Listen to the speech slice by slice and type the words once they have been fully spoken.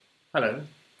Hello,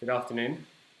 good afternoon.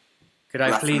 Could Good I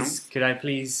afternoon.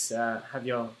 please have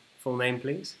your full name,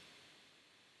 please?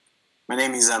 My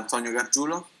name is Antonio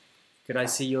Gargiulo. Could I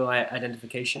see your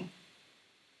identification?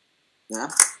 Yeah,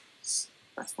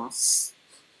 that's one.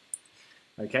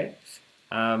 Okay.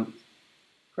 Um,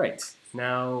 great.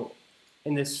 Now,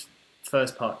 in this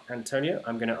first part, Antonio,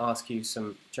 I'm going to ask you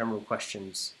some general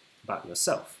questions about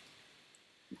yourself.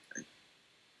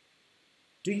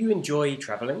 Do you enjoy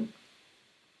traveling?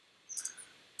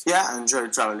 Yeah, I enjoy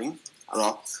traveling a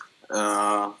lot.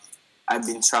 Uh, I've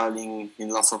been traveling in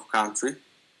lots of countries,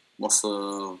 most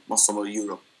of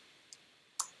Europe.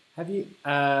 Have you?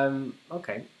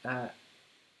 Okay.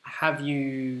 Have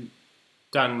you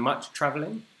done much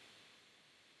traveling?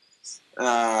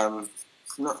 Um,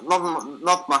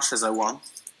 not much as I want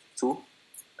to.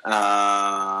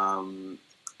 I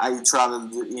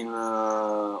traveled in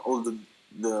all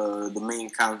the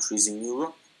main countries in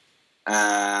Europe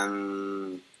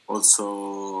and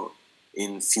also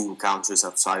in few countries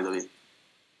outside of it.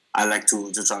 I like to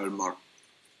travel more.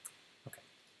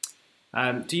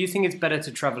 Okay. Do you think it's better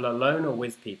to travel alone or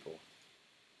with people?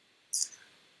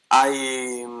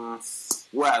 I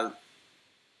well,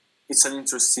 it's an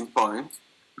interesting point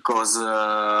because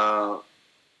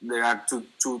there are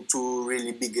two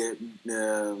really big,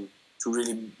 two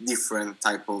really different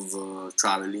type of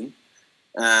traveling.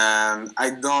 I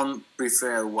don't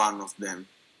prefer one of them,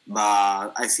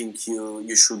 but I think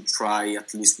you should try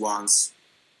at least once,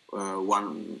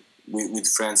 one with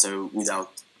friends or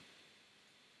without.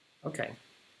 Okay.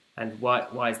 And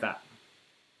why is that?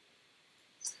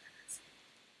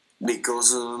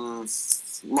 Because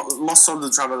most of the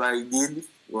travel I did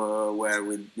were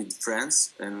with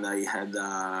friends, and I had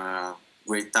a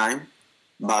great time.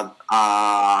 But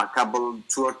a couple,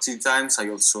 2 or 3 times, I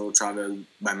also traveled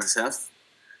by myself.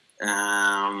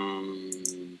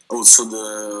 Also,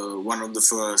 the one of the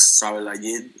first travel I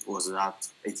did was at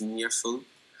 18 years old,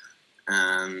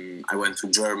 and I went to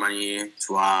Germany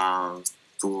to have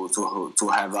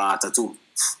a tattoo.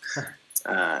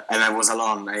 And I was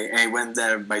alone. I went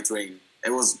there by train.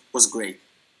 It was great.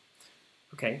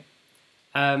 Okay.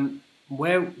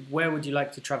 Where would you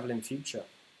like to travel in future?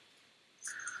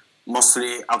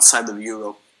 Mostly outside of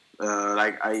Europe.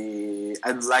 Like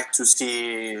I'd like to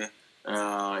see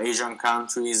Asian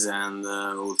countries and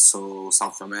also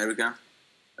South America.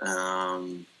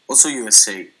 Also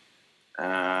USA.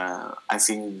 I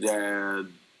think the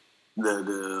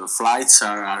flights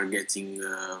are getting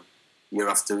year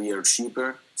after year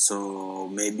cheaper. So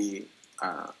maybe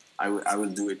I will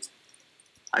do it.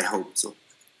 I hope so.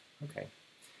 Okay.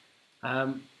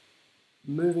 Um,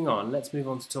 moving on. Let's move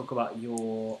on to talk about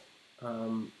your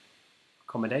um,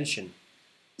 accommodation.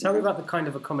 Tell me Mhm. about the kind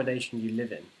of accommodation you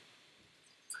live in.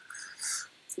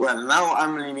 Well, now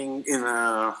I'm living in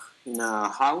a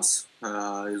house.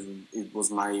 It was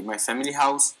my family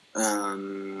house.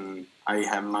 I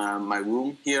have my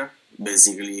room here,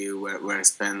 basically where I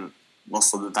spend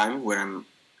most of the time when I'm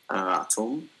at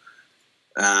home.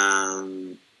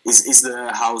 Is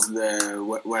the house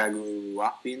where I grew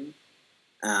up in.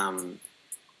 Um,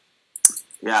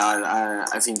 yeah,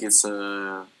 I think it's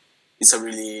a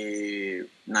really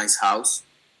nice house,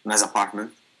 nice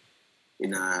apartment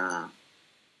in a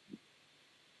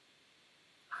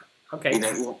Okay. in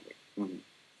a. Mhm.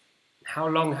 How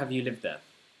long have you lived there?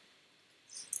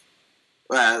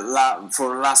 Well,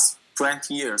 for the last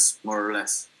 20 years, more or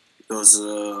less, because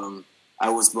I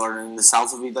was born in the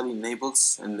south of Italy, in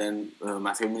Naples, and then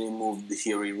my family moved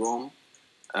here in Rome,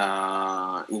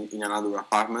 in another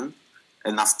apartment,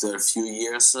 and after a few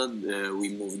years, we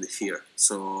moved here.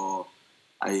 So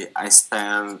I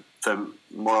spent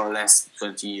more or less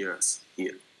 20 years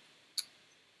here.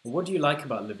 What do you like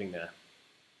about living there?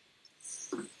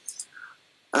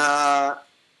 Uh,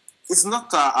 it's not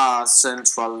a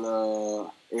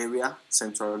central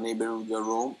central neighborhood of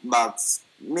Rome, but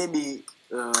maybe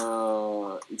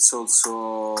it's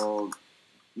also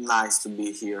nice to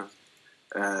be here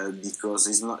because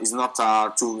it's not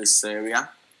a tourist area,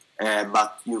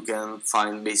 but you can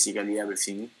find basically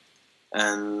everything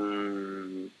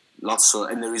and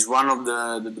and there is one of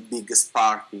the biggest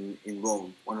park in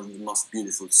Rome, one of the most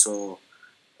beautiful. So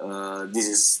this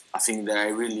is a thing that I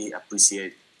really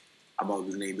appreciate about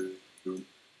the neighborhood.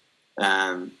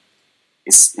 And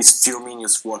it's few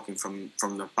minutes walking from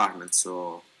the apartment,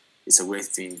 so it's a great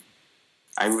thing.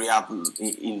 I grew up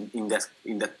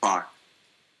in that park.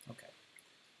 Okay.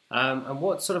 And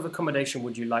what sort of accommodation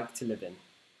would you like to live in?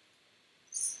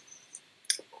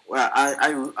 Well, I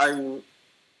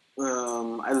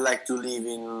like to live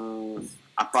in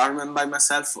apartment by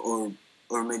myself, or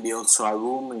maybe also a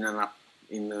room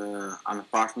in an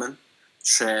apartment,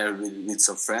 share with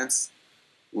some friends,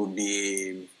 would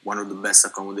be one of the best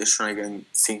accommodation I can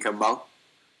think about.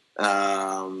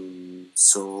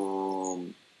 So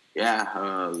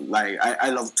yeah, like I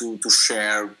love to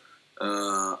share.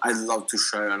 I love to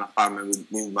share an apartment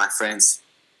with my friends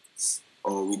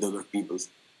or with other people.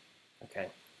 Okay,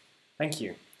 thank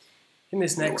you. In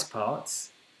this You're next part,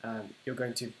 you're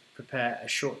going to prepare a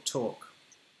short talk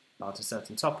about a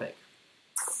certain topic.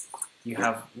 You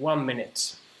have 1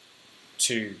 minute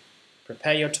to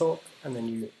prepare your talk, and then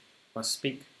you must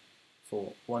speak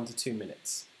for 1 to 2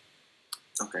 minutes.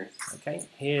 Okay. Okay,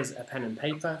 here's a pen and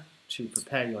paper to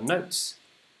prepare your notes.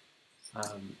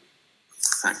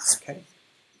 Thanks. Okay,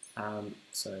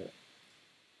 so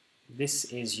this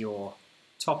is your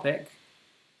topic.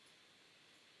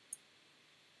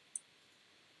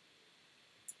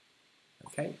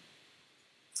 Okay,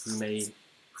 you may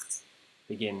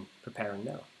begin preparing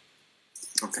now.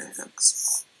 Okay,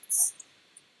 thanks.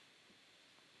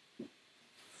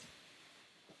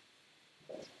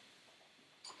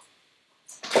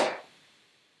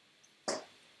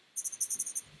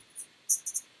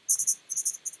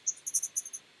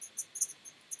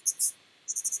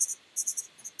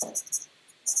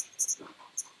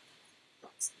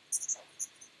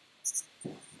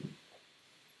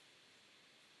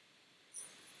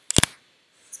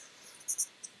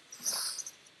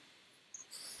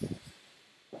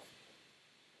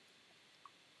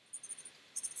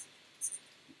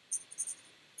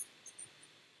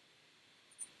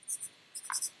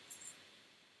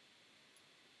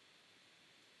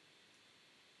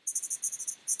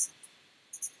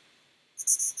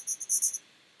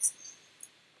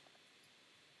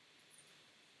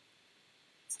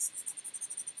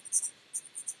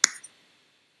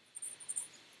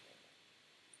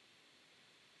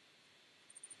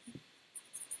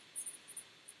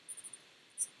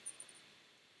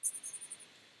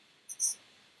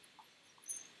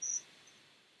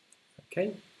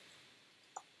 Okay,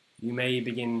 you may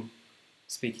begin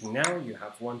speaking now. You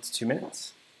have 1 to 2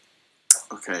 minutes.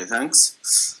 Okay,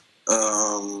 thanks.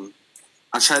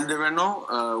 Achille de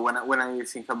Renault. When I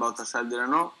think about Achille de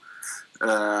Renault,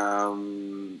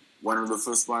 one of the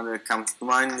first one that comes to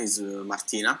mind is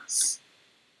Martina.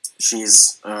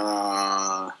 She's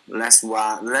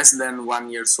less than 1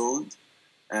 years old,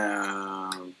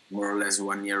 more or less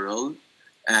 1 year old.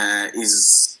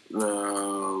 Is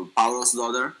Paolo's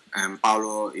daughter, and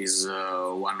Paolo is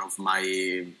one of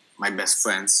my best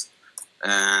friends.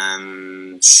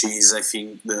 And she's, I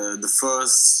think, the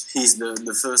first. He's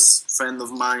the first friend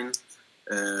of mine.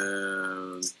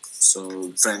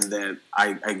 So friend that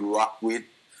I grew up with,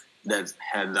 that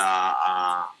had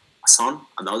a son,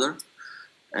 a daughter.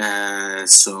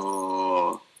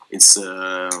 So it's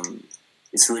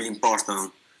really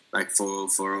important, like for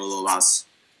all of us,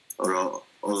 or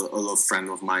all of friend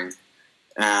of mine.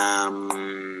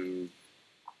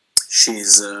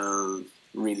 She's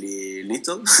really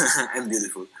little and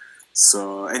beautiful.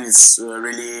 So, and it's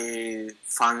really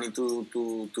funny to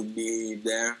be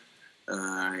there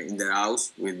in their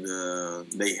house with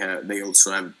they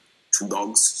also have 2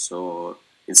 dogs, so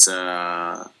it's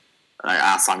a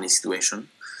funny situation.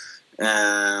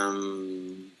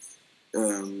 When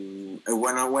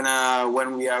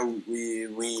we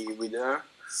there,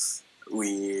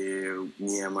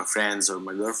 me and my friends or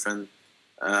my girlfriend,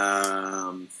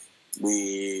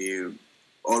 we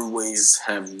always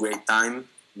have great time,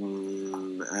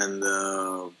 and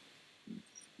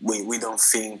we don't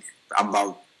think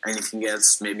about anything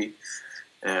else, maybe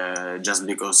just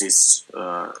because it's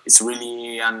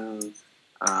really a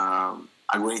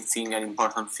great thing, an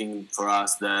important thing for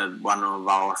us, that one of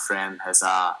our friends has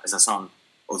a son.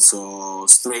 Also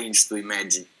strange to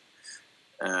imagine.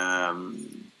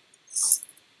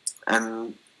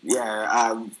 And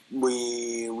yeah,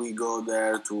 we go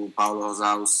there to Paolo's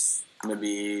house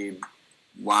maybe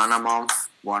one a month,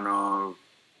 one or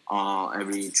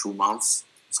every 2 months,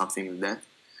 something like that.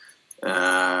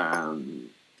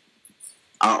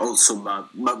 Also,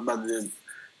 but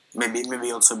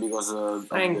maybe also because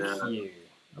Thank you.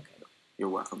 Okay. You're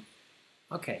welcome.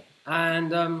 Okay,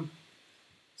 and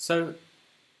so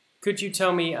could you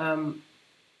tell me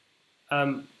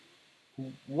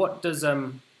what does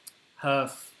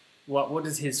what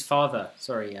does his father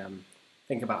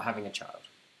think about having a child?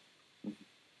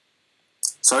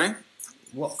 Sorry?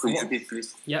 Could you repeat,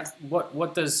 please? Yeah.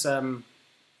 What does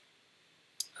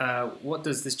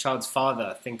this child's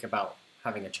father think about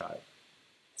having a child?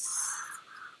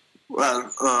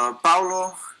 Well,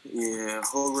 Paolo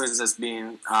always has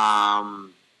been a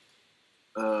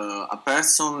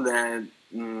person that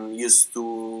used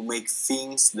to make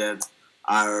things that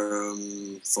are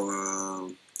for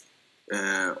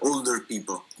older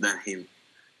people than him,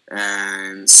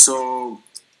 and so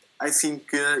I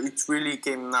think it really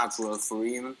came natural for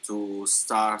him to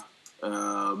start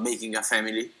making a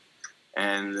family,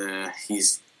 and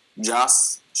he's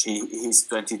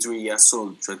 23 years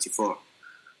old, 24.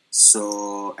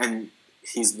 So, and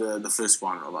he's the first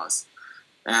one of us.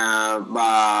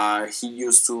 But he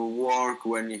used to work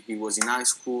when he was in high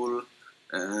school,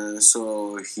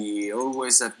 so he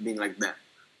always have been like that.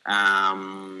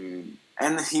 And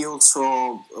he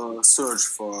also searched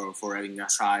for having a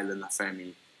child and a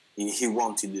family. He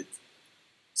wanted it.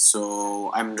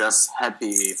 So I'm just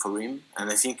happy for him, and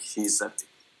I think he's happy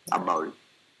about it.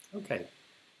 Okay,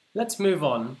 let's move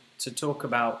on to talk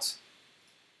about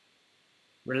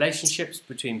relationships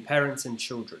between parents and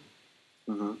children.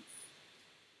 Mm-hmm.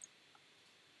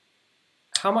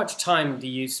 How much time do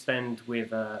you spend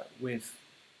with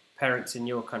parents in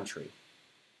your country,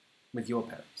 with your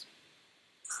parents?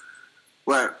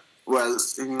 Well,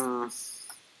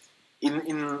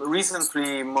 in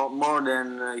recently more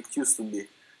than it used to be,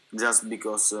 just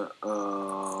because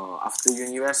after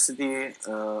university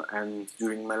and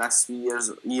during my last year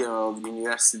of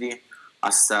university, I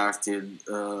started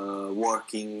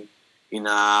working in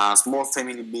a small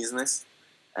family business,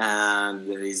 and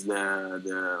there is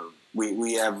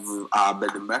we have a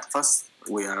bed and breakfast.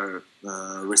 We are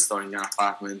restoring an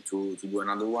apartment to do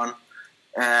another one,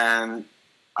 and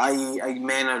I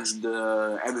managed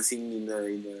everything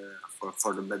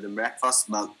for the bed and breakfast,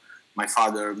 but my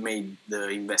father made the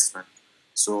investment.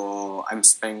 So I'm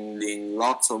spending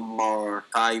lots of more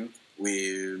time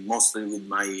mostly with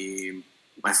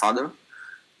my father.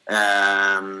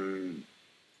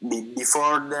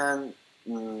 Before then,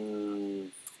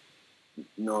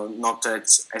 no, not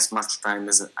as much time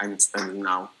as I'm spending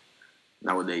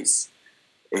nowadays.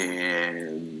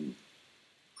 And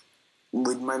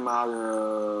with my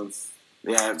mother,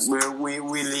 yeah, we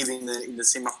live in the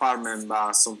same apartment,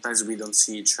 but sometimes we don't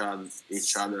see each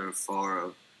other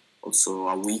for also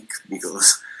a week,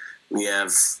 because we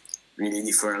have really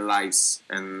different lives,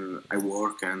 and I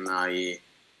work and I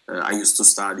used to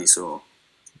study, so.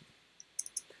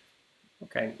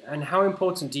 Okay, and how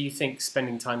important do you think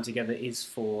spending time together is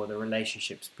for the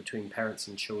relationships between parents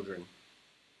and children?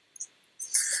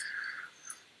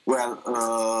 Well,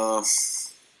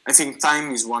 I think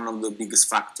time is one of the biggest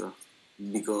factors,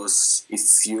 because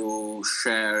if you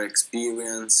share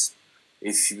experience,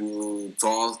 if you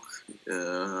talk,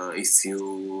 if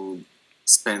you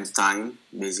spend time,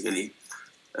 basically,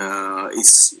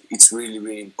 it's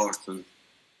really important,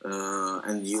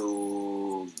 and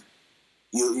you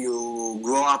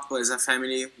grow up as a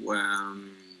family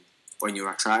when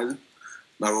you're a child,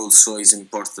 but also it's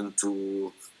important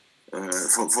to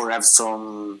for have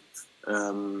some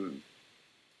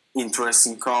interest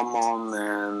in common,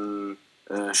 and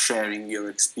sharing your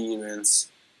experience,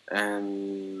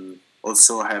 and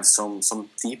also have some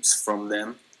tips from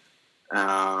them.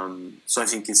 So I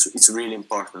think it's really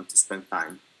important to spend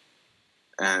time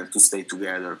and to stay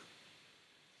together.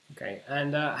 Okay,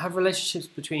 and have relationships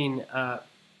between,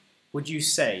 would you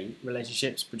say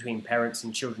relationships between parents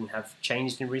and children have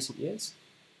changed in recent years?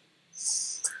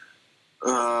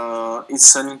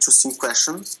 It's an interesting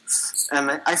question,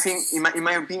 and I think, in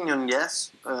my opinion,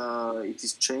 yes, it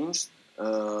is changed.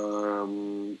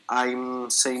 I'm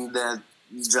saying that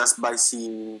just by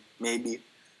seeing maybe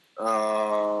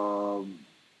the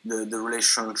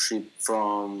relationship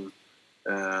from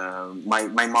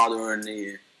my mother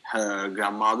and her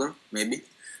grandmother, maybe.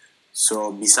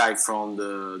 So beside from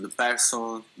the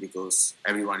person, because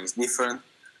everyone is different,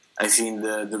 I think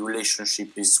the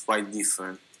relationship is quite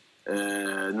different.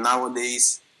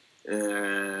 Nowadays,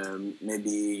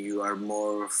 maybe you are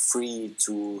more free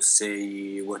to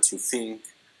say what you think,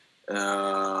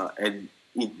 and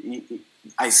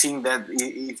I think that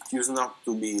it used not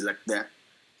to be like that.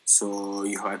 So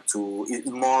you had to.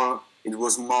 It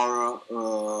was more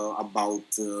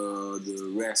about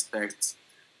the respect,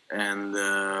 and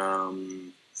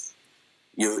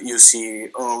you see,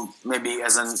 maybe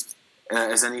as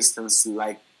an instance,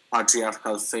 like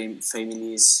patriarchal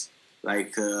families,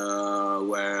 like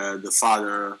where the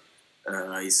father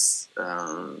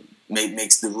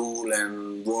makes the rule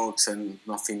and works, and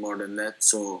nothing more than that.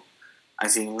 So I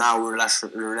think now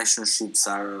relationships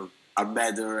are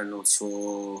better, and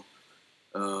also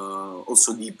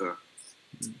deeper.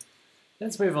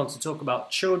 Let's move on to talk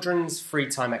about children's free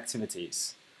time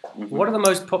activities. Mm-hmm. What are the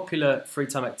most popular free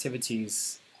time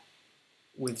activities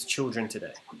with children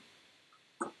today?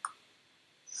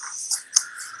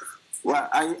 Well,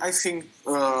 I think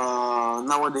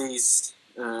nowadays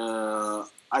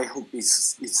I hope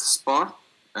it's a sport,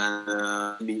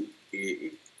 and maybe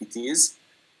it is.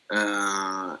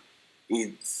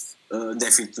 It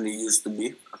definitely used to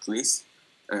be, at least.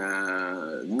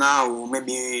 Now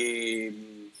maybe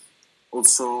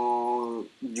also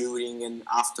during and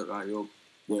after, I hope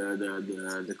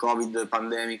the COVID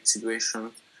pandemic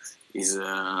situation is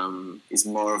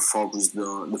more focused.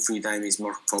 The free time is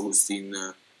more focused in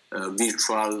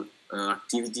virtual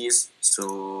activities,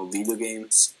 so video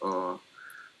games or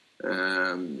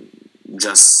um,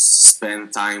 just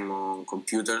spend time on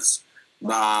computers.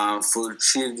 But for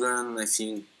children, I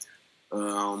think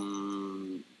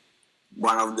one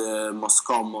of the most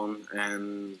common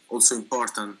and also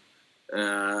important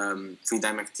free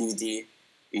time activity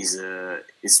is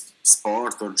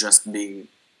sport or just being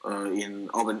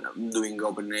doing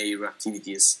open air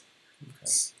activities.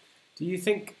 Okay. Do you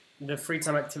think the free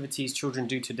time activities children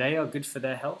do today are good for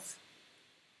their health?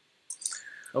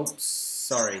 Oh,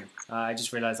 sorry. I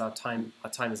just realised our time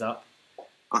is up.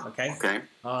 Okay. Okay.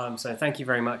 So thank you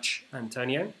very much,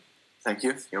 Antonio. Thank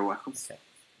you. You're welcome. Okay.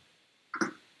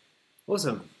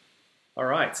 Awesome. All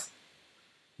right.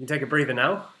 You can take a breather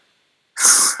now.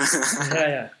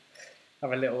 Yeah.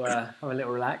 Have a little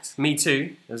relax. Me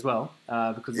too, as well,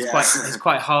 because it's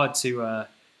quite hard to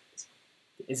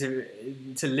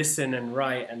listen and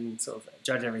write and sort of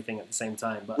judge everything at the same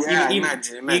time. But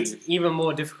imagine. Even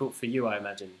more difficult for you, I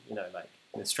imagine. Like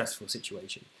in a stressful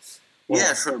situation. Well,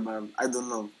 yeah, sure, man. I don't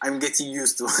know. I'm getting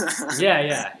used to.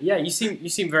 yeah. You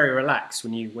seem very relaxed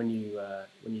when you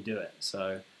do it.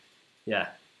 So, yeah.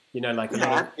 Like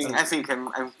I think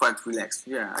I'm quite relaxed.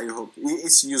 Yeah, I hope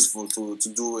it's useful to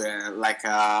do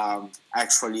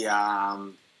actually a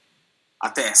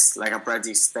test, like a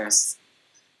practice test.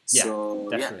 Yeah, so,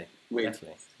 definitely, yeah,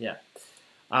 definitely, yeah.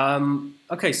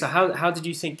 Okay, so how did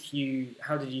you think you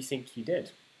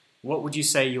did? What would you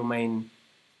say your main?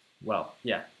 Well,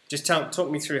 yeah, just talk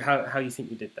me through how you think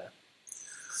you did there.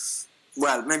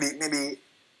 Well, maybe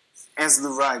as the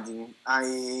writing,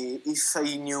 if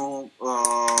I knew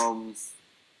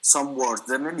some words,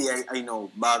 then maybe I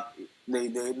know, but they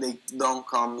don't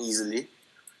come easily.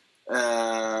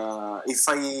 If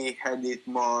I had it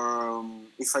more,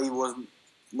 if I was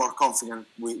more confident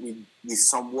with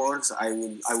some words, I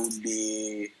would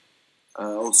be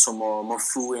also more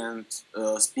fluent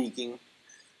speaking.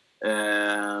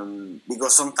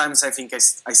 Because sometimes I think I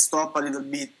stop a little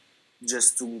bit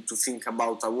just to think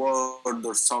about a word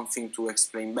or something to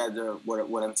explain better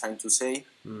what I'm trying to say.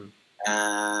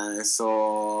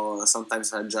 So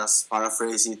sometimes I just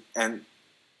paraphrase it and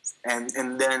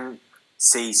then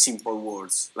say simple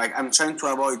words. Like I'm trying to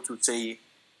avoid to say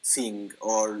think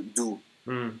or do.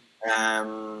 And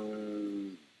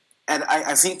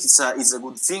I think it's a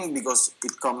good thing because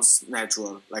it comes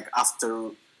natural. Like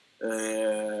after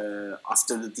the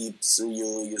tips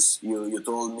you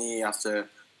told me, after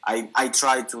I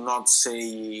try to not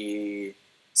say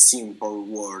simple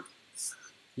word.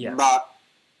 Yeah. But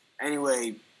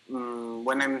anyway,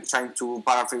 when I'm trying to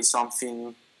paraphrase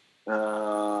something,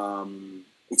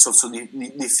 it's also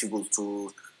difficult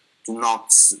to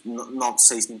not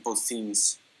say simple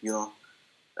things,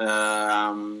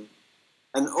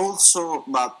 and also,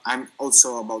 but I'm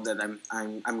also about that.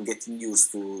 I'm getting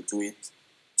used to it,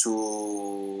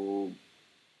 to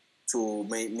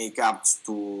make up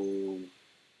to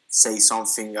say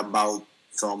something about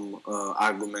some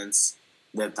arguments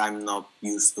that I'm not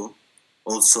used to.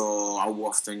 Also, how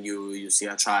often you see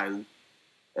a child.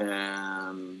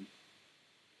 The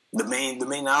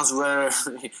main answer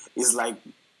is like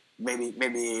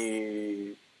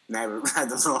maybe never. I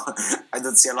don't know. I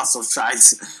don't see a lot of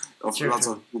childs of lots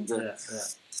of children. Yeah.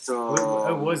 So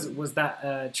was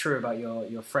that true about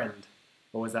your friend,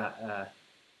 or was that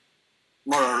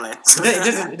more or less?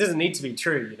 it doesn't need to be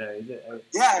true,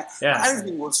 Yeah.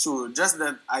 Everything was true. Just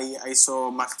that I saw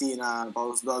Martina,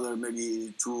 Paolo's daughter,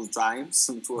 maybe 2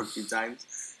 or 3 times.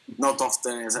 Not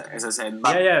often, as I said.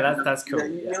 But that's cool.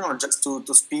 Just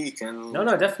to speak and. No,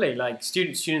 definitely. Like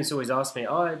students always ask me,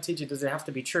 "Oh, teacher, does it have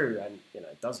to be true?" And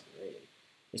it doesn't really.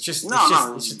 It's just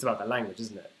about the language,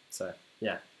 isn't it? So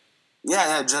yeah.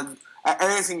 Yeah. Just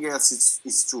everything else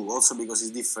is true. Also because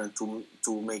it's different to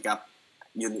make up.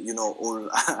 All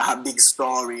a big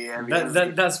story.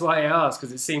 That's why I asked,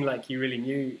 because it seemed like you really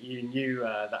knew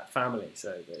that family.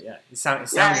 So yeah, it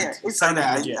sounded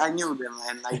legit. I knew them,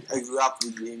 and I grew up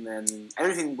with him, and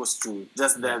everything was true.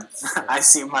 Just that I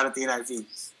see Martina, I think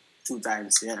 2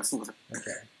 times. Yeah.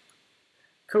 Okay.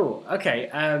 Cool. Okay.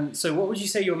 So what would you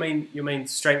say your main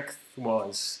strength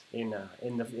was in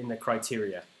the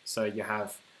criteria? So you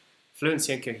have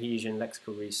fluency and cohesion,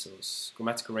 lexical resource,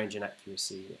 grammatical range and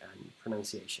accuracy, and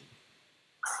pronunciation.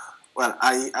 Well,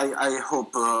 I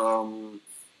hope.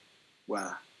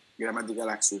 Well, grammatical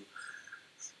accuracy.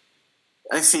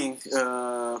 I think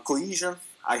cohesion.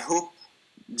 I hope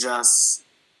just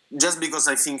because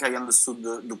I think I understood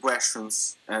the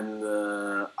questions and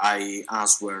I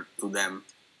answered to them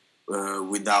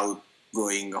without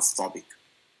going off topic.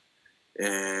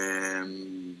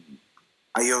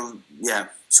 I yeah.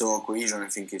 So cohesion, I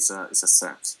think, is a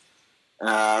strength.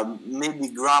 Maybe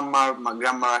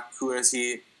grammar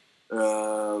accuracy,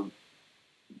 but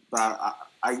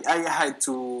I had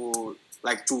to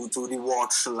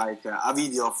rewatch like a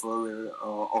video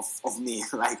of me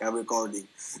like a recording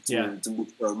to be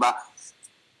sure. But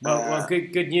well,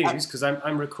 good news, because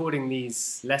I'm recording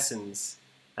these lessons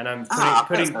and I'm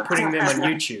putting them on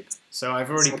YouTube. So I've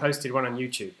already posted one on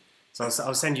YouTube. So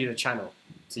I'll send you the channel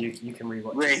so you can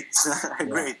rewatch. Great, it.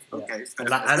 Great. Okay.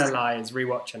 Analyze,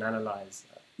 rewatch, and analyze.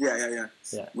 Yeah.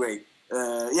 Great.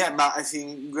 But I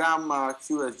think grammar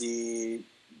accuracy,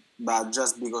 but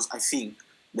just because I think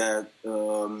that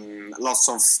lots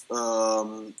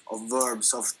of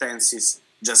verbs, of tenses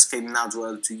just came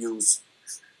natural to use.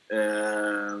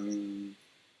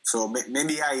 So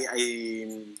maybe I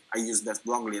used that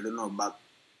wrongly. I don't know, but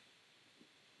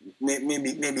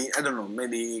maybe I don't know.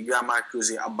 Maybe grammar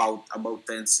accuracy about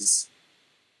tenses.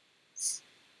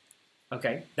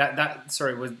 Okay, that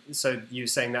sorry was so you were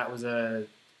saying that was a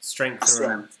strength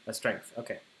a strength.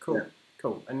 Okay, cool.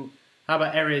 And how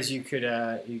about areas you could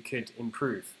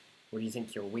improve? What do you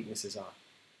think your weaknesses are?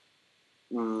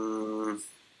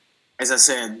 As I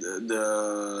said,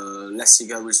 the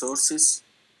lexical resources,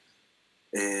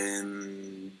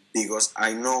 because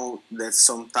I know that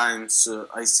sometimes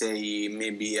I say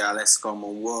maybe a less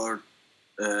common word,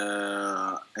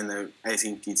 and I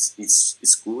think it's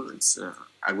cool. It's a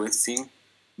great thing,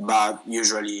 but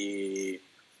usually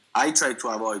I try to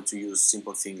avoid to use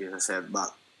simple things, as I said.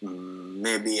 But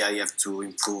maybe I have to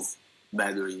improve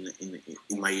better in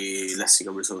my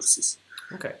lexical resources.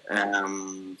 Okay.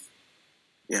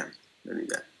 Yeah, maybe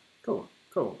that. Cool.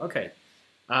 Okay.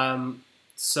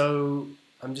 So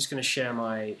I'm just going to share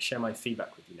my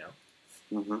feedback with you now.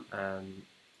 Mm-hmm.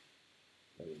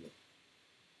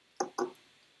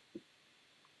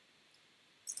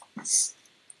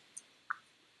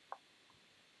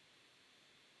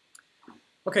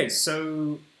 Okay,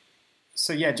 so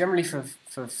yeah, generally for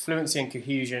fluency and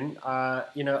cohesion, I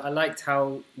liked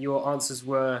how your answers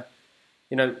were,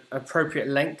 appropriate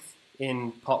length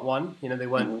in part one. They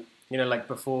weren't, like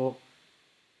before,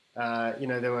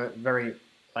 they were very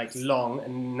like long,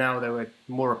 and now they were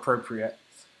more appropriate.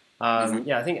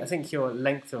 Yeah, I think your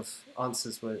length of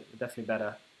answers were definitely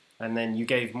better, and then you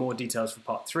gave more details for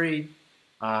part three.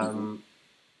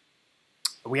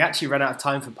 We actually ran out of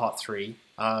time for part three.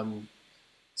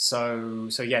 So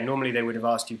yeah, normally they would have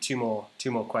asked you two or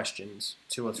three more questions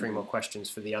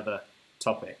for the other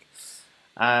topic.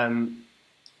 So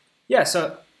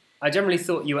I generally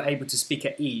thought you were able to speak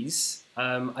at ease.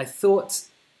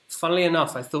 Funnily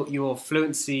enough, I thought your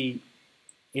fluency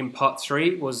in part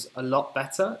three was a lot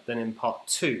better than in part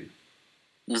two.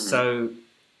 So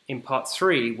in part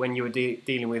three, when you were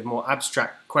dealing with more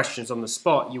abstract questions on the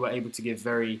spot, you were able to give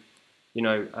very,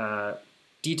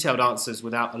 detailed answers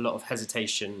without a lot of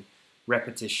hesitation,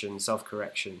 repetition,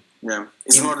 self-correction. Yeah,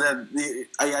 it's more that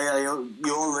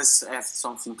you always have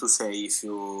something to say if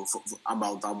you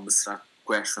about abstract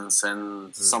questions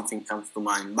and something comes to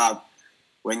mind. But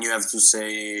when you have to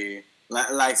say,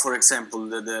 like for example,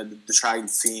 the child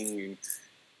thing,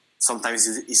 sometimes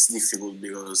it's difficult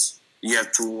because you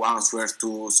have to answer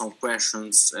to some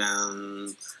questions,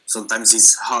 and sometimes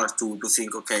it's hard to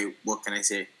think. Okay, what can I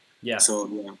say? Yeah. So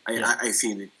I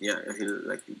feel it. Yeah, I feel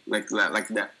like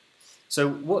that. So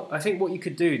what you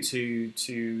could do to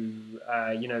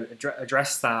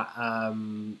address that,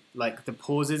 like the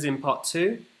pauses in part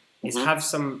two, is have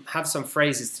some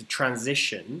phrases to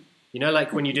transition.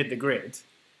 Like when you did the grid,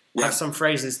 have some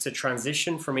phrases to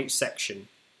transition from each section.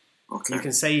 Okay. You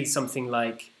can say something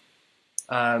like,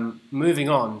 moving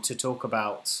on to talk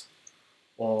about,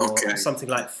 or something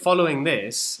like following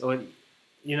this, or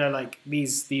like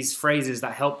these phrases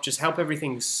that help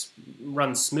everything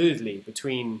run smoothly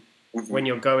between when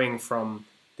you're going from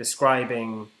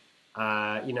describing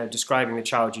the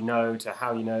child to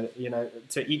how to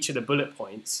each of the bullet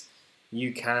points.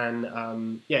 You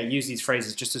can use these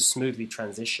phrases just to smoothly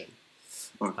transition.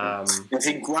 Okay. I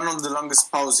think one of the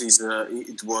longest pauses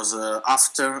it was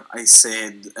after I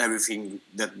said everything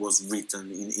that was written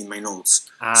in my notes.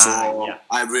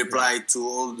 I replied to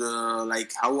all the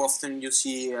how often you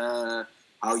see,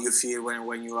 how you feel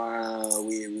when you are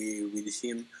with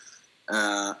him,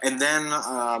 and then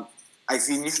I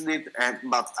finished it,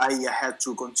 but I had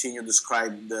to continue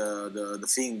describe the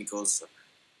thing because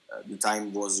the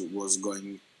time was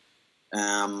going.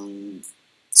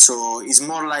 So it's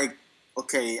more like,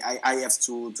 okay, I have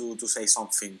to say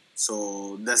something.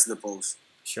 So that's the pose.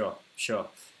 Sure, sure.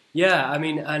 Yeah, I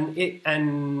mean, and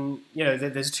you know,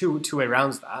 there's two way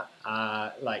around that.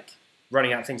 Like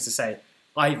running out of things to say.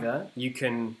 Either you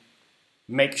can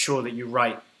make sure that you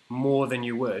write more than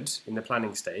you would in the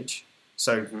planning stage.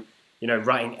 So, you know,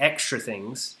 writing extra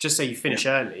things, just say you finish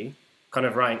early, kind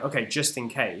of writing, okay, just in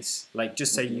case, like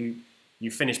just say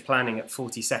you finish planning at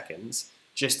 40 seconds,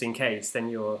 just in case, then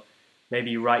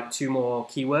maybe you write 2 more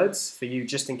keywords for you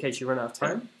just in case you run out of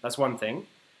time. That's one thing.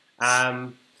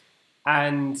 And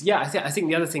yeah, I think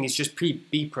the other thing is just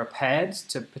be prepared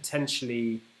to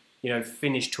potentially, you know,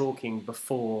 finish talking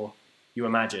before you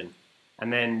imagine,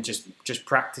 and then just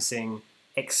practicing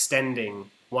extending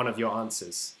one of your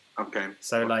answers. Okay.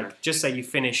 So like, just say you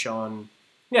finish on,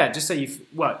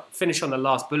 finish on the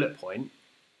last bullet point,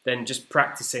 then just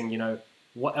practicing, you know,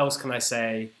 what else can I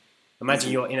say?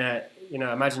 Imagine you're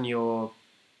imagine you're,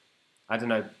 I don't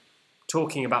know,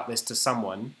 talking about this to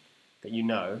someone that you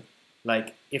know,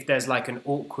 like if there's like an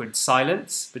awkward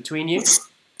silence between you.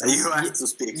 You have to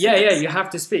speak. Yeah, you have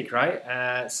to speak,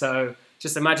 right? So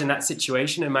just imagine that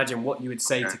situation. Imagine what you would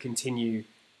say to continue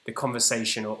the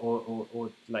conversation, or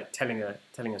like telling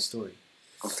a story.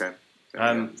 Okay.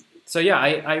 So yeah,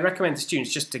 I recommend to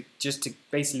students just to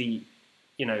basically,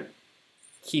 you know,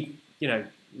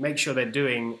 make sure they're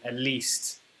doing at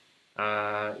least,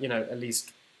 at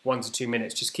least 1 to 2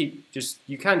 minutes.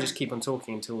 You can just keep on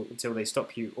talking until they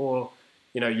stop you, or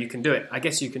you know, you can do it. I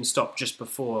guess you can stop just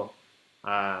before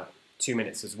 2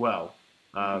 minutes as well.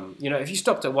 You know, if you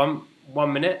stopped at 1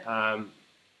 minute,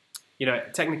 you know,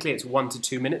 technically it's 1 to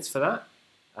 2 minutes for that.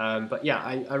 But yeah,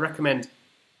 I recommend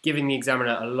giving the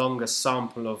examiner a longer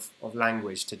sample of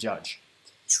language to judge.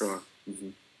 Sure.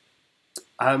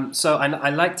 So I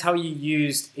liked how you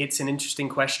used "it's an interesting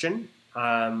question"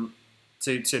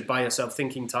 to buy yourself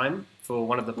thinking time for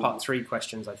one of the part 3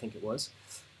 questions, I think it was.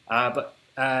 But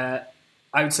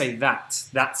I would say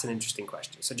that's an interesting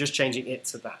question. So just changing it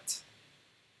to that.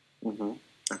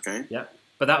 Okay. Yeah,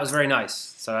 but that was very nice.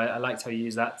 So I liked how you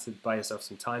used that to buy yourself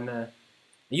some time there.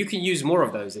 You can use more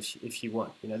of those if you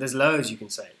want. You know, there's loads you can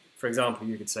say. For example,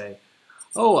 you could say,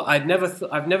 "Oh, I've never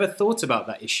thought about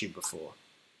that issue before."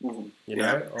 You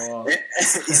know, or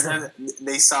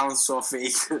they sound so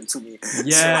fake to me.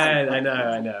 Yeah, so I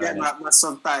know. Yeah, but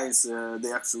sometimes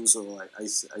they actually, so I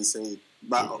say it,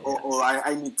 but or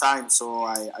I need time, so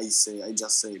I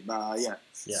just say, but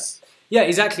yeah,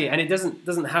 exactly. And it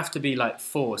doesn't have to be like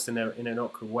forced in an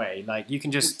awkward way. Like you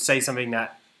can just say something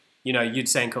that, you know, you'd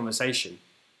say in conversation.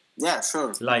 Yeah,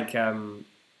 sure. Like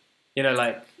you know,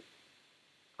 like,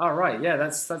 all right, yeah,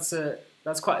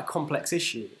 that's quite a complex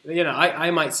issue. You know,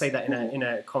 I might say that in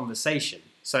a conversation.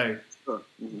 So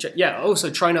yeah, also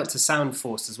try not to sound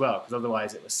forced as well, because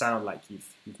otherwise it will sound like you've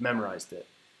memorized it.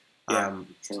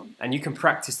 Sure. And you can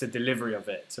practice the delivery of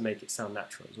it to make it sound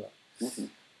natural as well.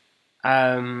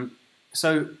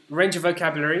 So range of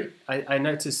vocabulary, I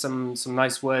noticed some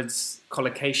nice words,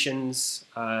 collocations.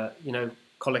 You know,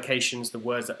 collocations, the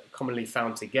words that are commonly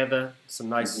found together. Some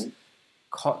nice,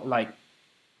 like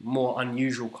more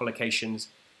unusual collocations.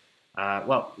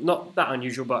 Well, not that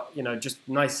unusual, but you know, just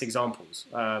nice examples.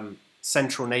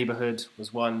 Central neighborhood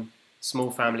was one.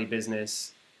 Small family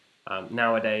business.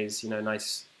 Nowadays, you know,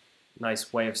 nice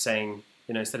way of saying,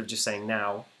 you know, instead of just saying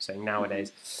now, saying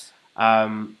nowadays.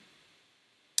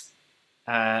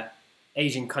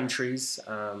 Asian countries,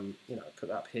 you know, I put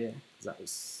that up here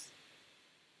because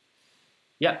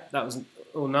that was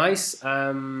all nice.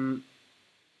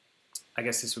 I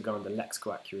guess this would go under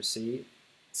lexical accuracy.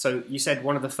 So you said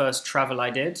one of the first travel I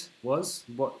did was,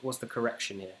 what was the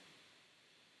correction here?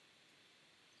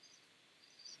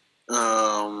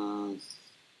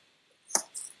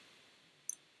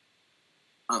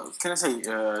 Can I say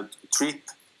trip?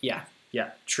 Yeah,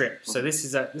 trip. So this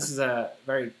is a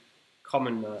very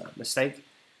common mistake.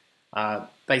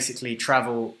 Basically,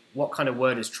 travel. What kind of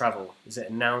word is travel? Is it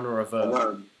a noun or a verb? A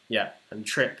verb. Yeah, and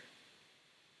trip.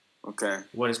 Okay.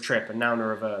 What is trip? A noun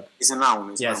or a verb? It's a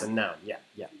noun. It's a noun. Yeah.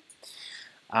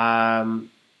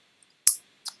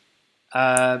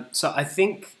 So I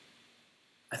think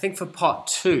for part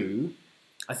 2,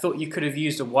 I thought you could have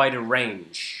used a wider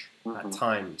range at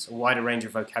times, a wider range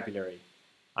of vocabulary.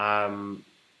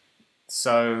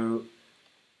 So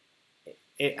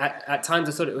at times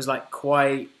I thought it was like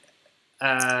quite.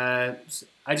 I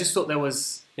just thought there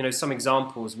was, you know, some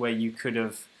examples where you could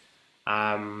have,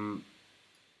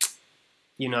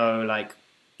 you know, like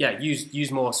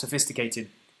use more sophisticated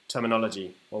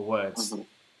terminology or words.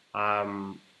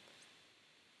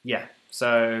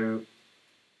 So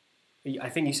I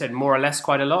think you said more or less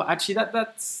quite a lot. Actually,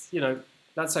 that's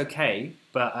okay,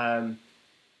 but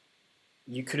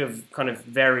you could have kind of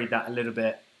varied that a little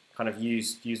bit, kind of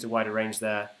used a wider range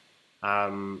there.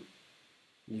 You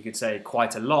could say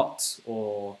quite a lot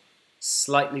or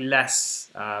slightly less.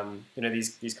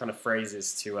 These kind of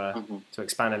phrases to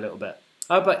expand a little bit.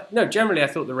 But no, generally I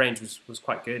thought the range was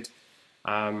quite good.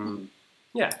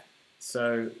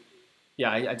 So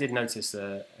I did notice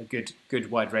a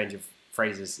good wide range of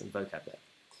phrases and vocab there.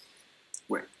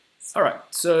 Right. All right.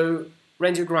 So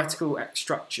range of grammatical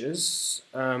structures.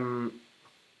 I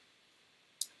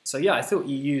thought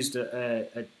you used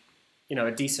a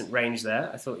decent range there.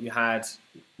 I thought you had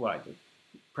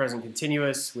present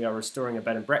continuous. We are restoring a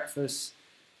bed and breakfast.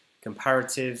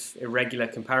 Comparative, irregular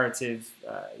comparative.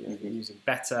 Using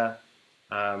better.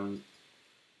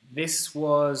 This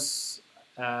was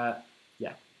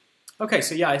Okay,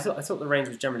 so I thought the range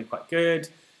was generally quite good.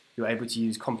 You were able to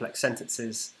use complex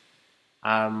sentences.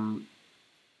 So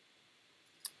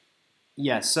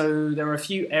there were a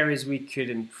few areas we could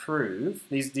improve.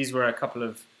 These were a couple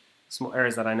of small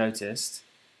areas that I noticed.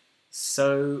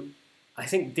 So I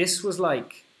think this was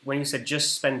like, when you said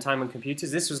just spend time on computers,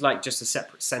 this was like just a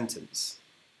separate sentence.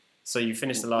 So you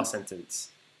finished the last sentence,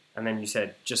 and then you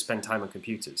said just spend time on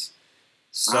computers.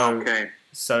 So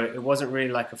So it wasn't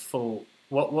really like a full.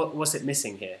 What's it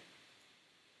missing here?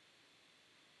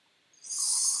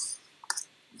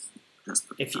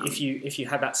 If you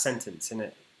had that sentence in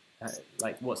it,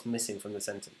 like what's missing from the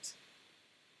sentence?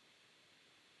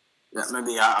 Yeah,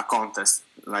 maybe a contest,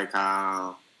 like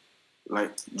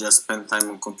just spend time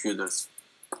on computers.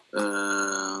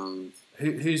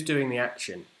 Who's doing the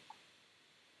action?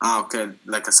 Okay,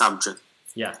 like a subject.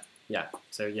 Yeah.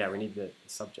 So we need the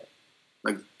subject.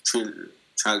 Like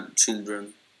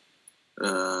children.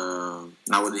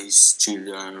 Nowadays,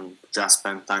 children just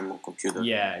spend time on computer.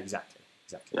 Yeah, exactly.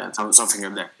 Yeah, something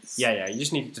like that. Yeah. You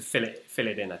just need to fill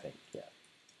it in, I think. Yeah.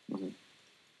 Mm-hmm.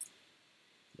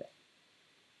 Yeah.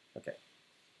 Okay.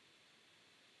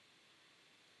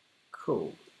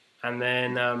 Cool. And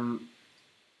then,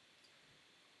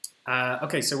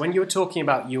 okay. So when you were talking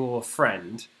about your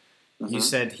friend, you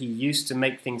said he used to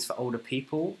make things for older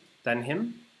people than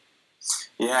him.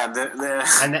 Yeah,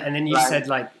 and then you said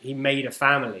like he made a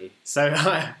family. So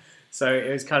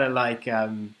it was kind of like I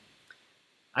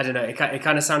don't know. It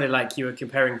kind of sounded like you were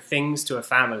comparing things to a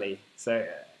family. So. Okay.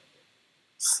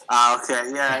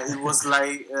 Yeah, it was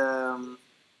like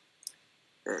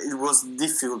it was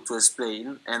difficult to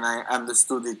explain, and I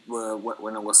understood it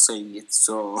when I was saying it.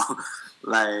 So,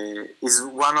 like, it's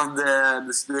one of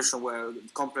the situation where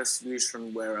complex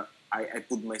situation where I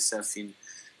put myself in.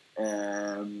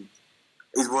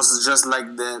 It was just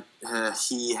like that.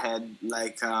 He had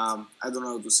like I don't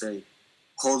know how to say,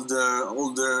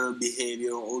 older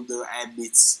behavior, older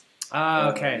habits.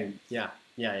 Okay. Yeah.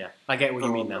 I get what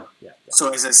you mean now. Yeah. So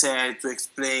as I said, to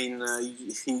explain,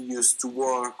 he used to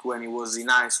work when he was in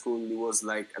high school. He was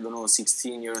like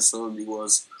 16 years old. He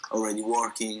was already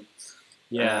working.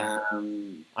 Yeah.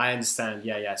 I understand.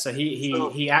 Yeah. So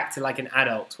he acted like an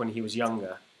adult when he was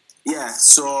younger. Yeah,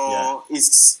 so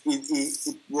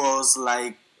it was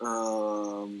like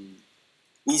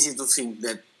easy to think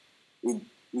that it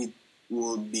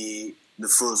would be the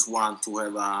first one to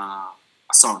have a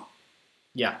son.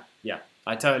 Yeah,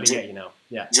 I totally get you now.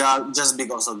 Yeah, just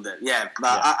because of that. Yeah,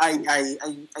 but I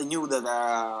knew that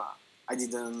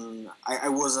I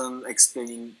wasn't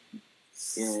explaining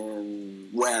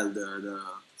well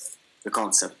the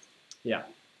concept.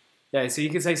 Yeah, so you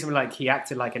could say something like he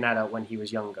acted like an adult when he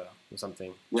was younger or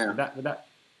something. Yeah. Would that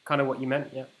kind of what you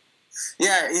meant? Yeah.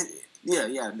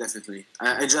 Yeah, definitely.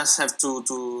 I just have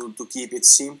to keep it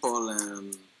simple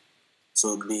and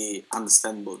so it'll be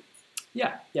understandable.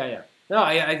 Yeah. No,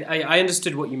 I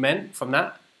understood what you meant from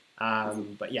that.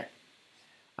 But yeah.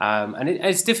 And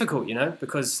it's difficult,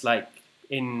 because like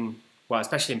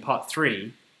especially in part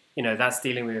 3, that's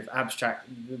dealing with abstract.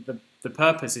 The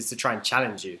purpose is to try and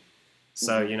challenge you.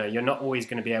 So, you're not always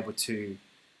going to be able to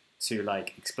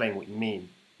like explain what you mean.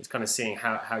 It's kind of seeing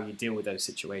how you deal with those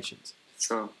situations.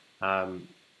 Sure.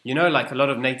 Like a lot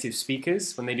of native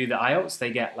speakers, when they do the IELTS,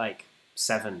 they get like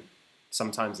 7,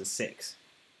 sometimes a 6.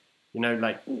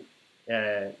 Like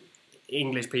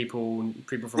English people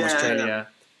from Australia. Yeah.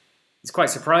 It's quite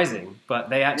surprising, but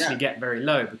they actually get very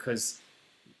low because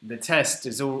the test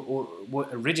is all what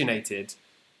originated.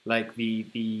 Like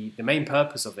the main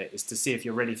purpose of it is to see if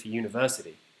you're ready for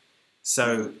university.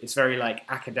 So it's very like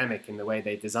academic in the way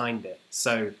they designed it.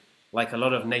 So like a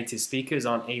lot of native speakers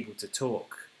aren't able to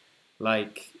talk,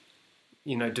 like,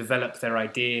 develop their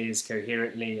ideas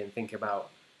coherently and think about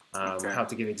how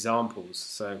to give examples.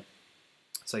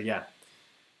 So yeah,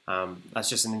 that's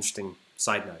just an interesting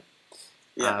side note.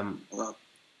 Yeah.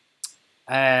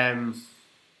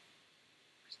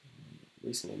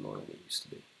 Recently more than it used to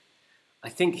be. I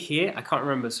think here, I can't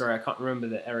remember. Sorry, I can't remember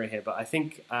the error here, but I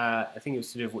think it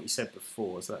was to do with what you said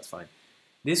before, so that's fine.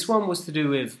 This one was to do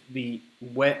with the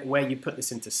where you put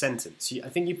this into sentence. I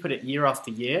think you put it year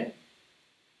after year.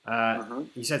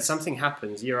 You said something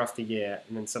happens year after year,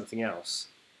 and then something else.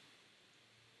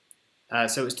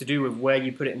 So it was to do with where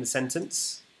you put it in the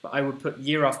sentence. But I would put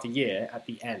year after year at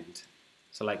the end.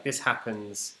 So like this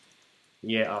happens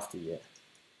year after year.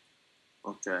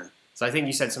 Okay. So I think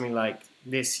you said something like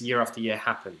this year after year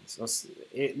happens.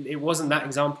 It wasn't that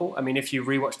example. I mean, if you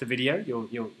rewatch the video,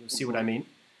 you'll see what I mean.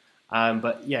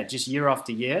 But yeah, just year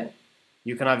after year,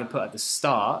 you can either put at the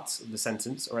start of the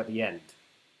sentence or at the end.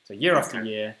 So year after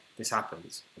year, this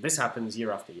happens. This happens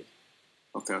year after year.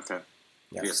 Okay.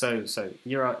 Yeah. So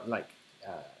year like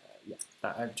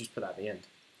I've just put that at the end.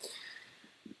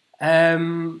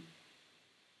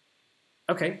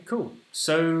 Okay, cool.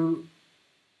 So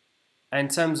in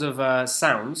terms of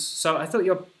sounds, so I thought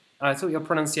your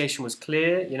pronunciation was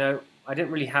clear. I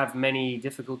didn't really have many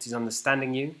difficulties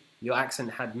understanding you. Your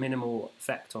accent had minimal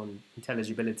effect on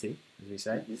intelligibility, as we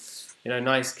say.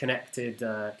 Nice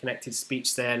connected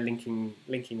speech there, linking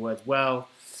words well.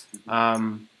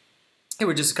 There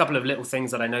were just a couple of little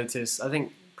things that I noticed. I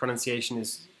think pronunciation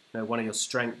is one of your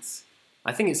strengths.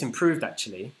 I think it's improved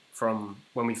actually from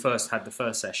when we first had the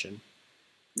first session.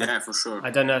 Yeah, for sure. I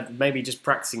don't know, maybe just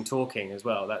practicing talking as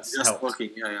well. That's just helped.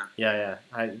 Talking, yeah. Yeah.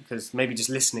 Because maybe just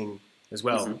listening as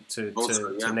well to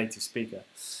a native speaker.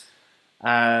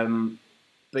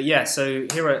 But yeah, so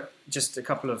here are just a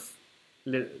couple of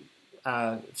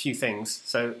few things.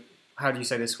 So how do you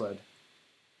say this word?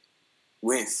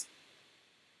 With.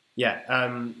 Yeah.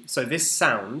 So this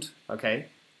sound, okay.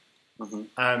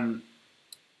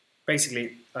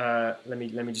 Basically, let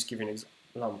me just give you an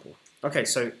example. Okay,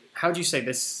 so how do you say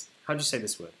this? How do you say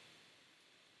this word?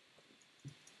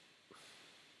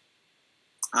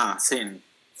 Thin.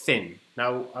 Thin.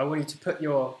 Now I want you to put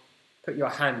your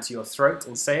hand to your throat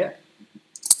and say it.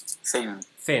 Thin.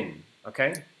 Thin.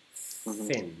 Okay.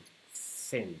 Thin.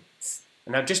 And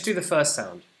now just do the first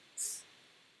sound.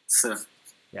 Th.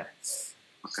 Yeah.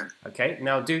 Okay. Okay.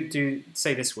 Now do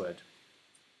say this word.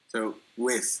 So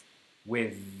with.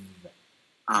 With.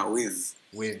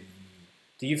 With.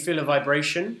 Do you feel a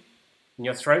vibration in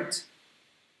your throat?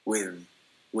 With.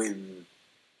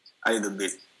 A little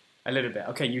bit. A little bit.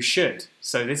 Okay, you should.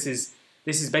 So this is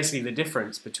basically the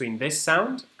difference between this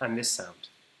sound and this sound.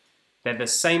 They're the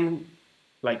same,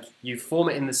 like you form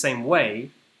it in the same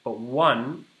way, but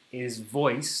one is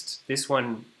voiced. This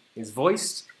one is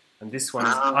voiced, and this one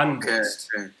is unvoiced.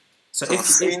 Okay. So if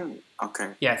thin.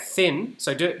 Okay. Yeah, thin.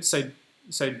 So do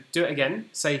it again.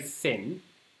 Say thin.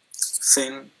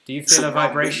 Thin. Do you feel a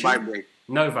vibration? Vibrate.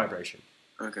 No vibration.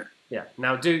 Okay. Yeah.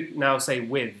 Now say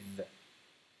with.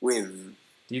 With.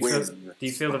 Do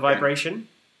you feel the vibration?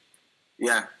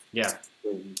 Yeah. Yeah.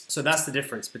 So that's the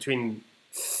difference between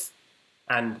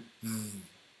and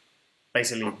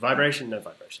basically vibration, no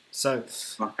vibration. So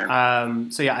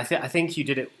yeah, I think you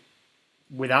did it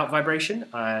without vibration,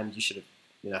 and you should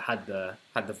have had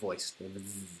the voice, the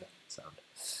sound.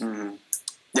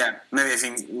 Yeah, maybe I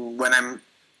think when I'm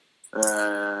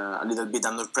a little bit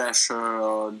under pressure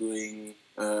or doing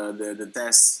the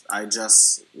test, I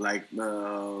just like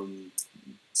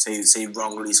say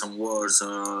wrongly some words.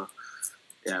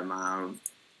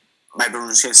 My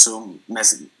pronunciation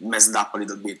messed up a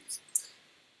little bit.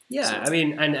 Yeah, so. I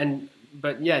mean,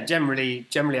 but yeah, generally,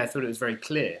 I thought it was very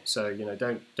clear. So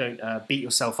don't beat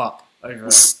yourself up over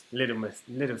little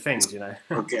things.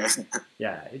 Okay.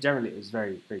 Yeah, generally it was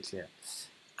very, very clear.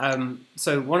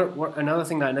 So another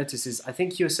thing that I noticed is I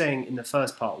think you were saying in the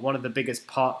first part one of the biggest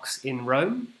parks in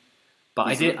Rome, but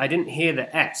I didn't hear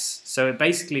the S. So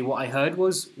basically, what I heard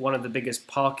was one of the biggest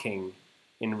parking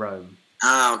in Rome.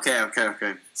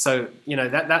 Okay. So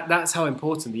that's how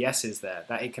important the S is there.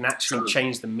 That it can actually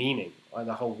change the meaning of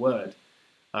the whole word.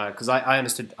 Because I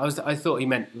understood. I thought he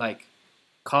meant like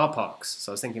car parks.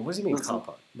 So I was thinking, what does he mean car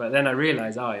park? But then I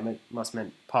realized, he must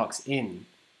meant parks in.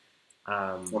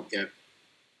 Okay.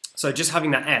 So just having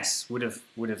that S would have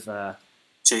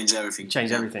changed everything.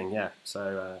 Changed everything, yeah.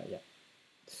 So yeah.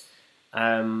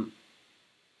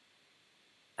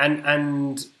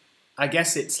 And I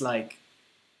guess it's like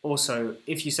also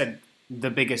if you said the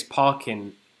biggest park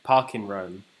in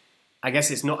Rome, I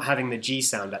guess it's not having the G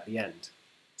sound at the end.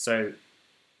 So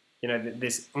you know,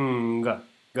 this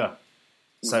g.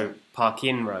 So park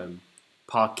in Rome,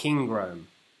 parking Rome.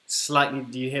 Slightly,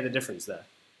 do you hear the difference there?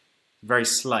 Very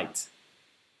slight.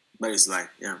 Very slight,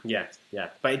 yeah. Yeah, yeah.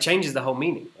 But it changes the whole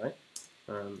meaning, right?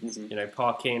 You know,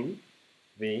 park in,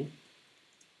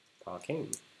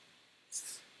 parking.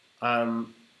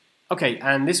 Okay,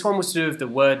 and this one was to do with the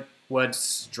word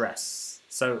stress.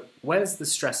 So where's the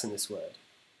stress in this word?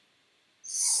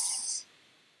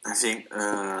 I think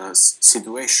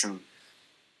situation.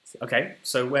 Okay,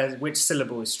 so which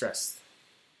syllable is stressed?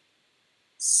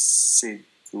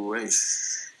 Situation.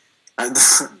 I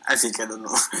think I don't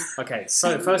know. Okay,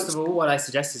 so first of all, what I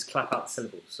suggest is clap out the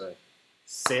syllables. So,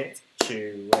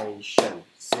 situation,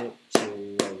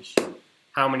 situation.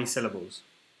 How many syllables?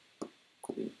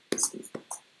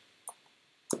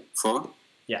 4.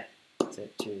 Yeah,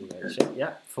 situation.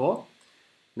 Yeah, 4.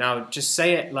 Now, just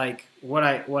say it like what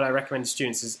I recommend to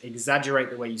students is exaggerate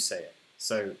the way you say it.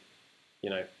 So, you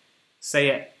know, say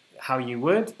it how you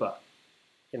would, but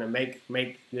you know, make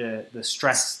the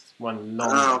stressed one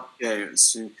longer. Okay,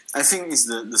 so I think it's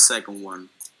the second one,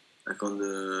 like on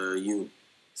the U.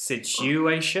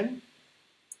 Situation.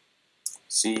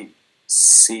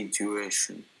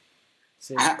 Situation.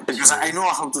 Because I know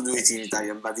how to do it in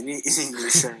Italian, but in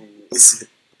English it's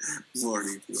more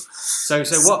difficult. So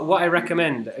what I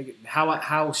recommend,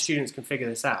 how students can figure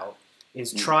this out,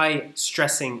 is try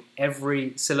stressing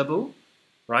every syllable,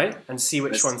 right, and see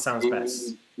which one sounds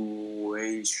best.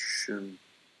 Situation.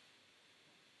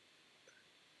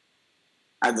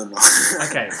 I don't know.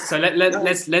 Okay, so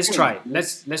let's try.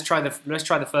 Let's try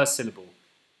the first syllable.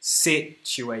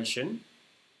 Situation.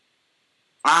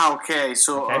 Okay.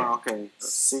 So okay.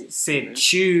 Situation.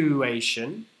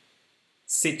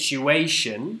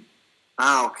 Situation.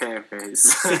 Okay.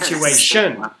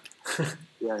 Situation.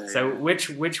 Yeah. So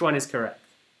which one is correct?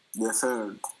 The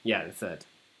third. Yeah, the third.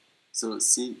 So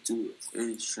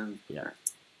situation. Yeah.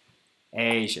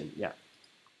 Asian. Yeah.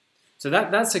 So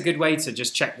that's a good way to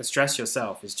just check the stress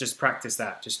yourself. Is just practice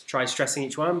that. Just try stressing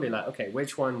each one. Be like, okay,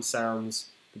 which one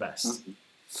sounds the best?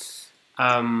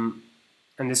 And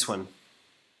this one.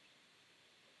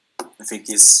 I think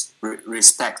it's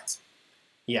respect.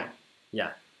 Yeah.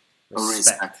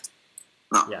 Respect.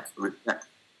 No. Yeah. Respect.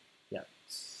 Yeah.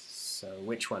 So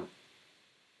which one?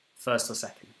 First or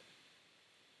second?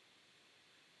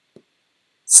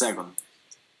 Second.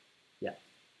 Yeah.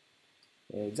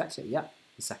 Exactly. Yeah.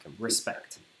 The second.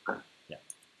 Respect. Yeah.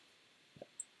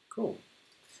 Cool.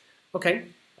 Okay.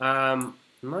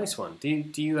 Nice one. Do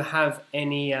you have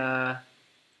any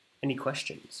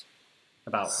questions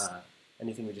about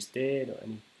anything we just did or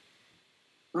any?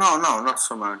 No, not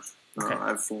so much. No, Okay.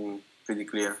 I think pretty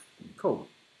clear. Cool.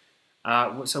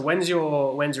 So when's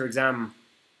your exam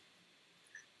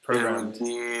programmed? It will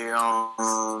be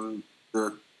on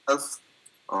the 12th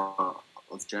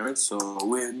of January. So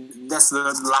that's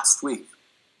the last week.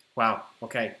 Wow.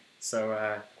 Okay.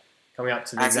 So coming up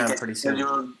to the exam pretty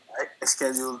soon. I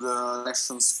scheduled the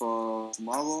lessons for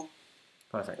tomorrow.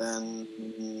 Perfect.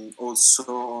 And also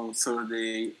on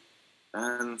Thursday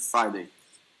and Friday.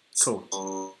 Cool.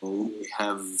 So we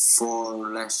have 4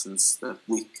 lessons that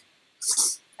week.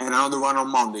 And another one on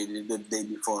Monday, the day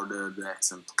before the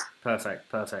exam.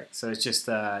 Perfect. So it's just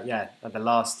at the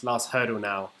last hurdle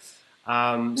now.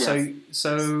 Yes.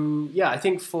 So I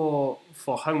think for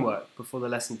homework before the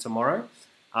lesson tomorrow,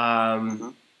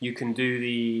 you can do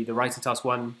the writing task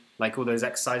 1, like all those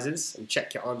exercises, and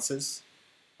check your answers,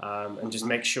 and just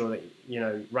make sure that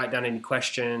write down any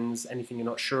questions, anything you're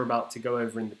not sure about to go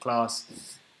over in the class.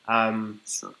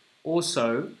 Sure.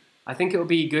 Also, I think it would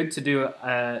be good to do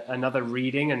another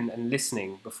reading and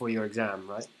listening before your exam,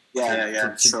 right?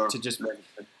 Sure. To just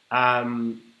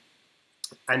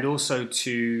and also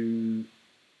to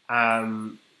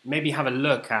maybe have a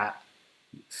look at.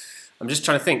 I'm just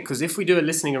trying to think, because if we do a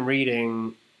listening and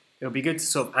reading, it'll be good to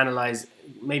sort of analyze,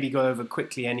 maybe go over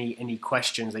quickly any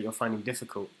questions that you're finding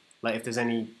difficult, like if there's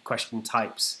any question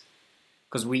types,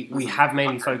 because we have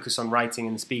mainly focused on writing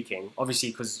and speaking, obviously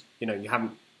because you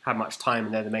haven't had much time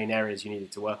and they're the main areas you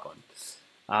needed to work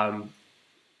on.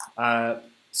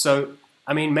 So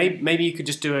I mean, maybe you could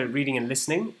just do a reading and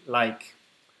listening like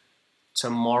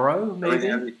tomorrow,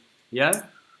 maybe. Yeah.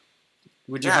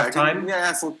 Would you have time?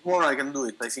 For tomorrow I can do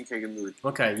it. I think I can do it.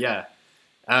 Okay, yeah.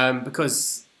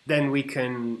 Because then we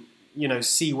can,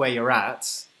 see where you're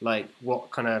at, like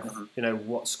what kind of,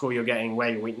 what score you're getting, where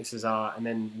your weaknesses are, and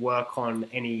then work on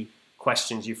any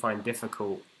questions you find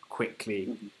difficult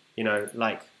quickly.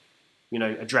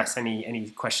 Address any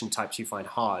question types you find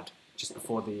hard just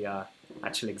before the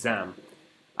actual exam.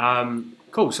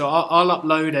 Cool. So I'll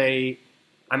upload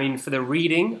I mean, for the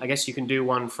reading, I guess you can do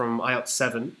one from IELTS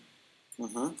 7,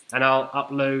 and I'll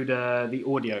upload the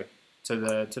audio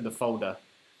to the folder.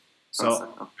 So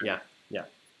okay. yeah.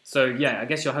 So yeah, I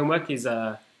guess your homework is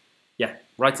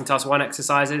writing task 1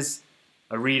 exercises,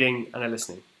 a reading, and a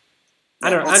listening.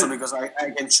 Also because I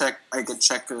can check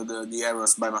the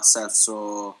errors by myself,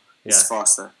 so it's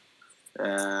faster,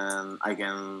 and I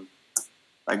can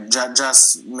like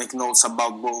just make notes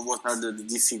about what are the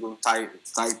difficult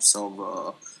types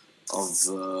of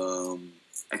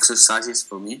exercises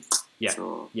for me. Yeah,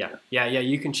 so, yeah.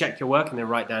 You can check your work and then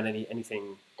write down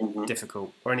anything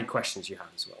difficult or any questions you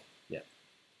have as well. Yeah.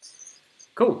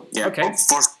 Cool. Yeah. Okay.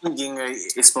 For speaking,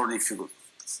 it's more difficult.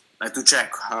 Like to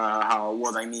check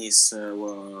what I miss,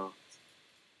 what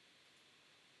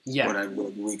I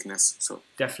got weakness. So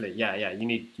definitely, yeah. You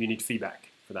need feedback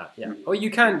for that. Yeah. Or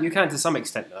you can to some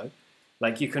extent though.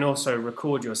 Like you can also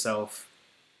record yourself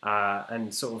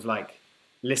and sort of like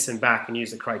listen back and use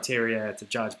the criteria to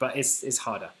judge, but it's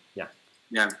harder. Yeah.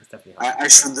 Yeah. It's definitely harder. I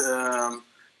should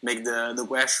make the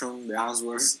question, the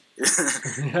answers.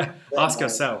 Ask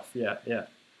yourself. Yeah.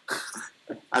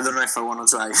 I don't know if I want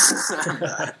to try.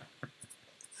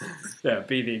 Yeah,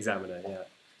 be the examiner. Yeah.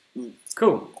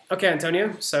 Cool. Okay,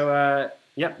 Antonio. So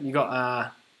you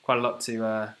got quite a lot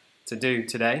to do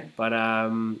today, but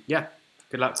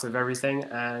good luck with everything.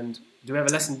 And do we have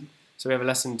a lesson? So we have a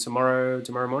lesson tomorrow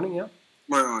morning. Yeah.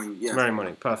 Tomorrow morning. Yeah. Tomorrow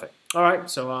morning. Perfect. All right.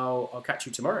 So I'll catch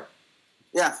you tomorrow.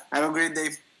 Yeah. Have a great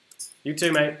day. You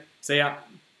too, mate. See ya.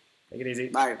 Take it easy.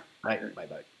 Bye.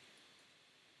 Bye.